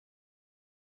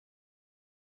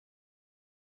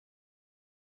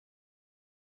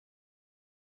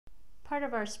part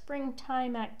of our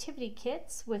springtime activity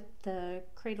kits with the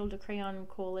Cradle to Crayon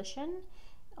Coalition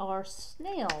are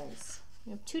snails.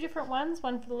 We have two different ones,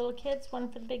 one for the little kids,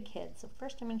 one for the big kids. So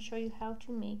first I'm going to show you how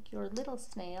to make your little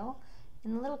snail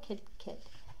in the little kid kit.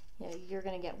 You're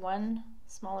going to get one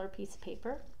smaller piece of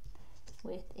paper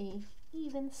with an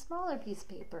even smaller piece of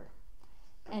paper.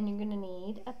 And you're going to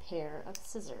need a pair of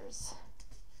scissors.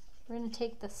 We're going to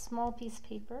take the small piece of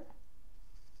paper,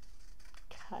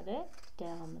 cut it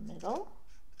down the middle,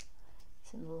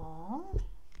 nice and long.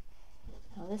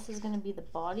 Now this is going to be the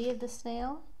body of the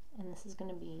snail, and this is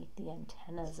going to be the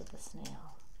antennas of the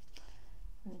snail.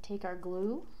 We're going to take our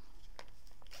glue,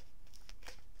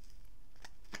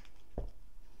 put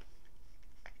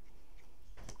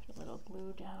a little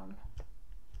glue down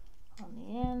on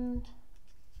the end to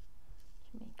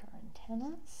make our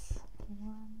antennas.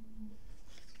 One,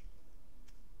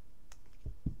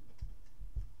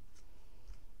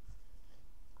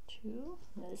 two.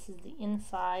 Now this is the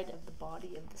inside of the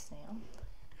body of the snail.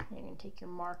 And you're going to take your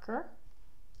marker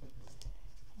and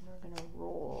we're going to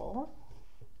roll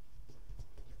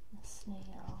the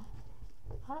snail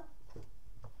up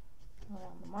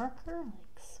around the marker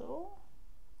like so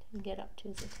to get up to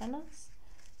his antennas.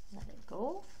 Let it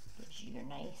go. Gives you your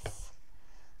nice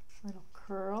little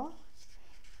curl.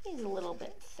 He's a little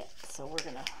bit thick, so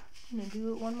I'm gonna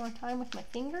do it one more time with my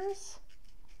fingers.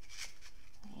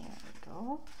 There we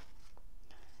go.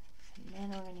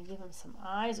 And then we're gonna give him some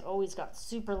eyes. Oh, he's got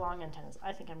super long antennas.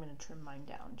 I think I'm gonna trim mine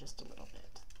down just a little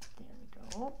bit. There we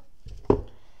go.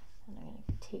 And I'm gonna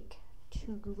take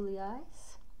two googly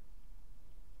eyes.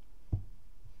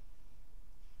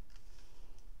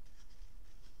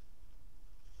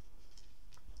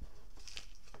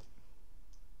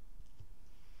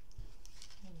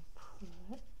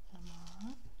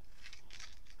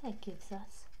 That gives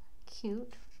us a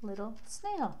cute little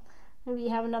snail. Maybe you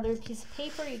have another piece of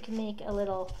paper, you can make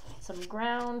some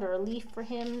ground or a leaf for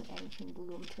him, and you can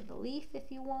glue him to the leaf if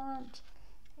you want.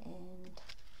 And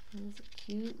he's a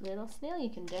cute little snail. You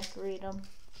can decorate him,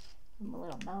 give him a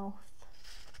little mouth.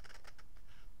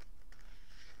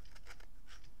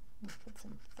 And put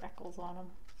some freckles on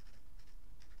him.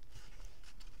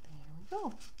 There we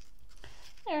go.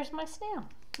 There's my snail.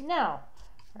 Now,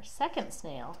 our second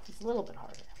snail is a little bit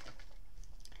harder.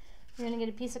 You're going to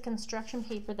get a piece of construction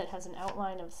paper that has an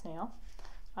outline of a snail.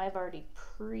 I've already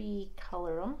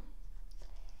pre-colored them,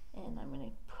 and I'm going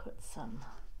to put some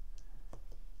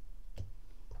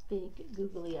big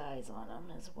googly eyes on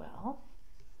them as well.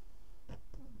 There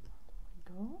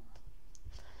we go.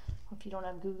 If you don't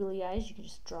have googly eyes, you can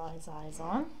just draw his eyes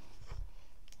on.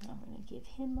 And I'm going to give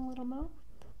him a little mouth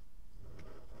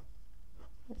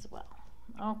as well.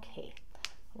 Okay.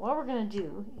 What we're going to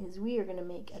do is we are going to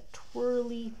make a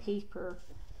twirly paper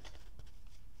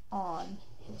on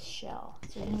his shell.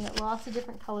 So you're going to get lots of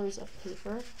different colors of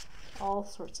paper, all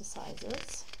sorts of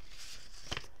sizes.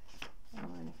 And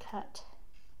we're going to cut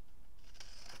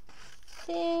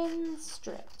thin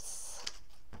strips.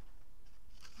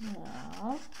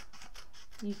 Now,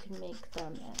 you can make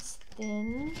them as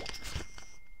thin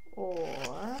or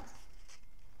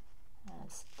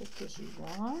as thick as you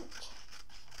want.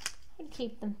 And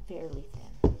keep them fairly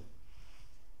thin.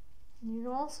 And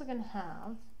you're also going to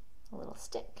have a little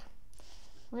stick.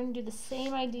 We're going to do the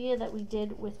same idea that we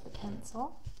did with the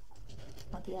pencil,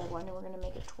 with the other one, and we're going to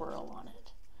make a twirl on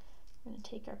it. We're going to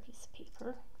take our piece of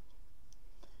paper,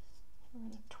 and we're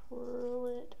going to twirl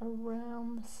it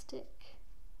around the stick.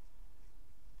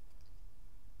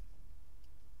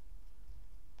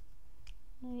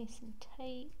 Nice and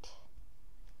tight.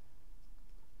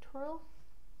 Twirl.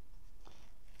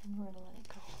 And we're going to let it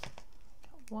go.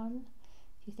 Got one.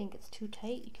 If you think it's too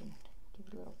tight, you can give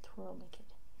it a little twirl, make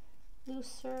it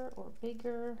looser or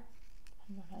bigger,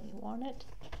 depending on how you want it.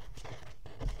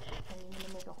 And you're going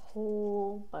to make a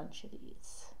whole bunch of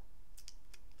these.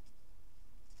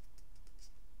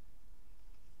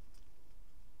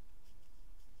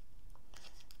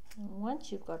 And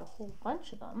once you've got a whole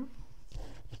bunch of them,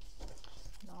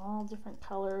 in all different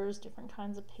colors, different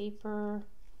kinds of paper,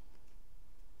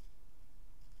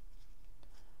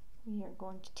 we are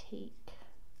going to take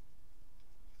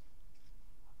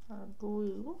our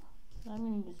glue. I'm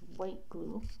going to use white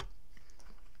glue.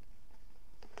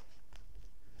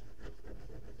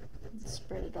 And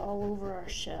spread it all over our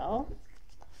shell.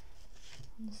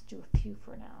 Let's do a few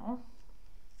for now.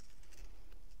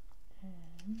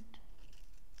 And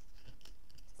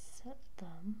set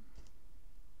them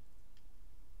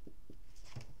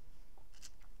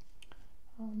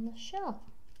on the shell.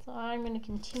 So I'm going to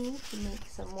continue to make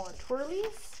some more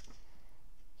twirlies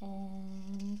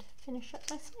and finish up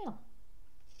my snail.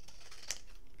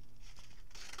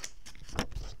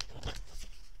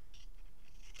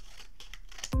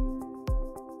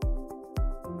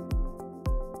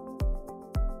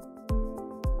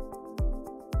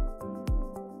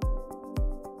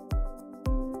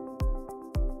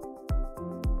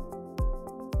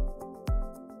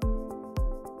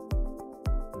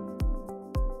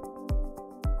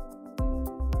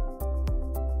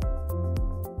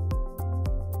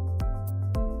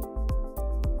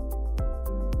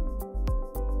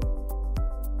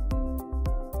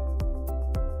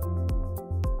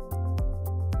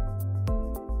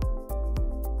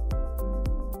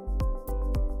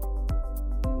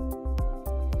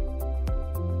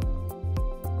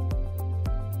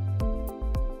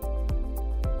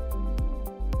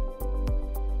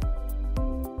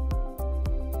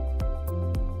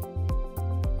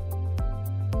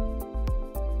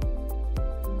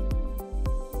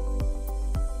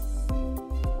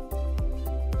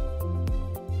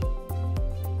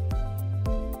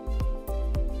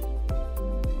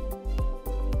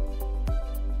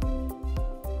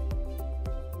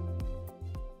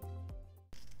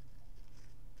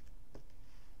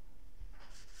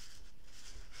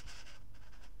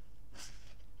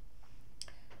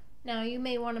 Now you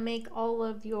may want to make all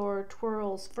of your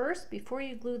twirls first before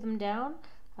you glue them down.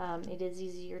 It is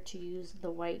easier to use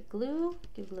the white glue,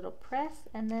 give a little press,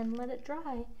 and then let it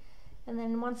dry. And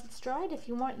then once it's dried, if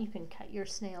you want, you can cut your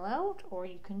snail out, or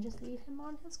you can just leave him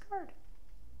on his card.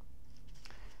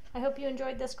 I hope you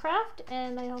enjoyed this craft,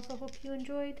 and I also hope you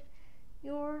enjoyed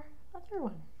your other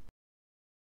one.